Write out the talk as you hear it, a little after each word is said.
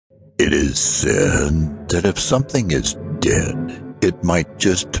It is said that if something is dead, it might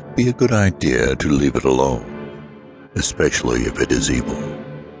just be a good idea to leave it alone, especially if it is evil.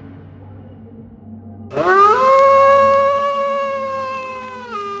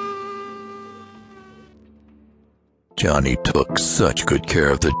 Johnny took such good care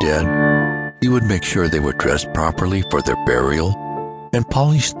of the dead. He would make sure they were dressed properly for their burial and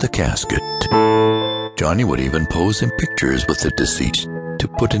polish the casket. Johnny would even pose in pictures with the deceased to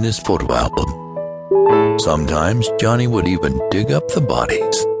put in his photo album. Sometimes Johnny would even dig up the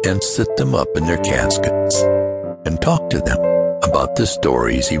bodies and sit them up in their caskets and talk to them about the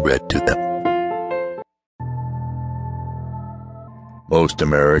stories he read to them. Most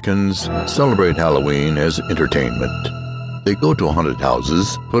Americans celebrate Halloween as entertainment. They go to haunted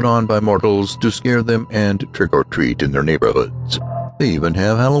houses put on by mortals to scare them and trick-or-treat in their neighborhoods. They even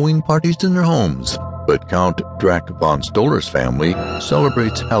have Halloween parties in their homes. But Count Drac von Stoller's family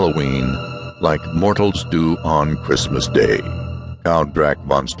celebrates Halloween like mortals do on Christmas Day. Count Drac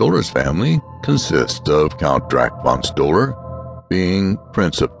von Stoller's family consists of Count Drac von Stoller, being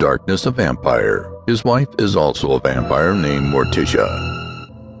Prince of Darkness, a vampire. His wife is also a vampire named Morticia.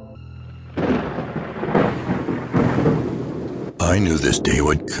 I knew this day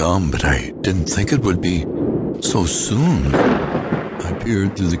would come, but I didn't think it would be so soon. I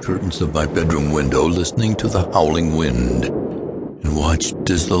peered through the curtains of my bedroom window, listening to the howling wind, and watched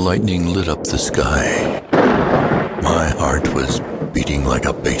as the lightning lit up the sky. My heart was beating like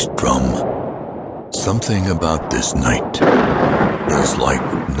a bass drum. Something about this night was like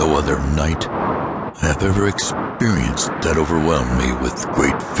no other night I have ever experienced that overwhelmed me with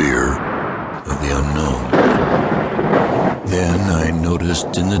great fear of the unknown. Then I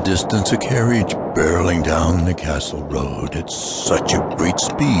noticed in the distance a carriage barreling down the castle road at such a great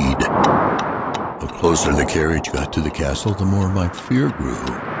speed. The closer the carriage got to the castle, the more my fear grew.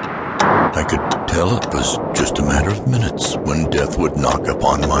 I could tell it was just a matter of minutes when death would knock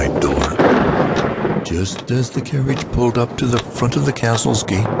upon my door. Just as the carriage pulled up to the front of the castle's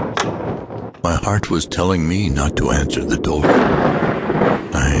gate, my heart was telling me not to answer the door.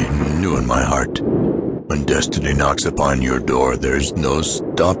 I knew in my heart, when destiny knocks upon your door, there's no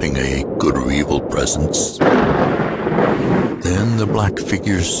stopping a good or evil presence. Then the black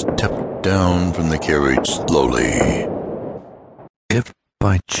figure stepped down from the carriage slowly. If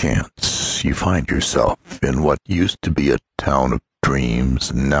by chance you find yourself in what used to be a town of dreams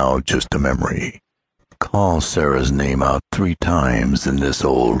and now just a memory, call Sarah's name out 3 times in this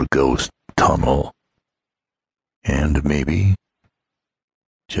old ghost tunnel. And maybe,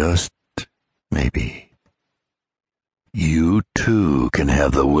 just maybe, you too can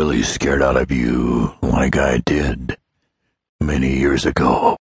have the willies scared out of you like I did many years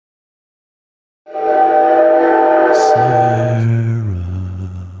ago. Sarah,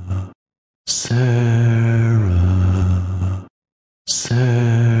 Sarah,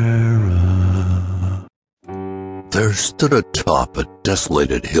 Sarah. There stood atop a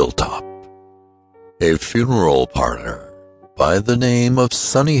desolated hilltop a funeral parlor by the name of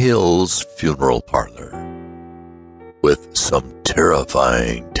Sunny Hill's Funeral Parlor, with some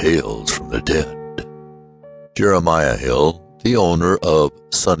terrifying tales from the dead. Jeremiah Hill, the owner of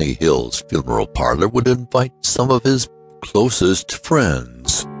Sunny Hill's Funeral Parlor, would invite some of his closest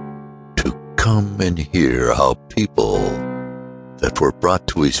friends to come and hear how people that were brought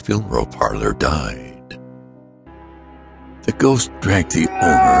to his funeral parlor died. The ghost dragged the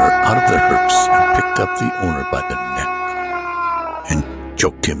owner out of the hearse and picked up the owner by the neck and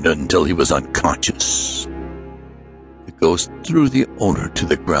choked him until he was unconscious. The ghost threw the owner to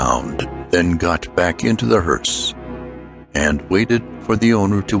the ground, then got back into the hearse and waited for the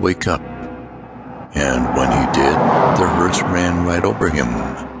owner to wake up. And when he did, the hearse ran right over him,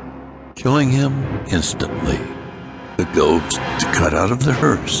 killing him instantly. The ghost got out of the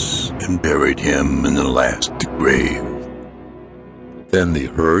hearse and buried him in the last grave. Then the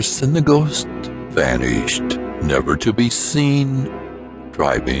hearse and the ghost vanished, never to be seen,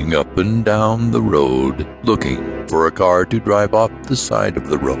 driving up and down the road, looking for a car to drive off the side of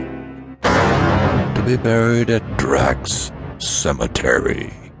the road, to be buried at Drac's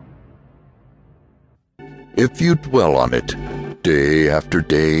cemetery. If you dwell on it day after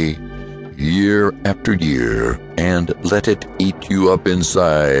day, year after year, and let it eat you up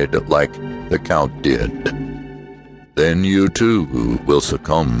inside like the Count did, then you too will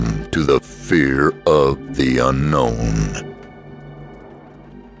succumb to the fear of the unknown.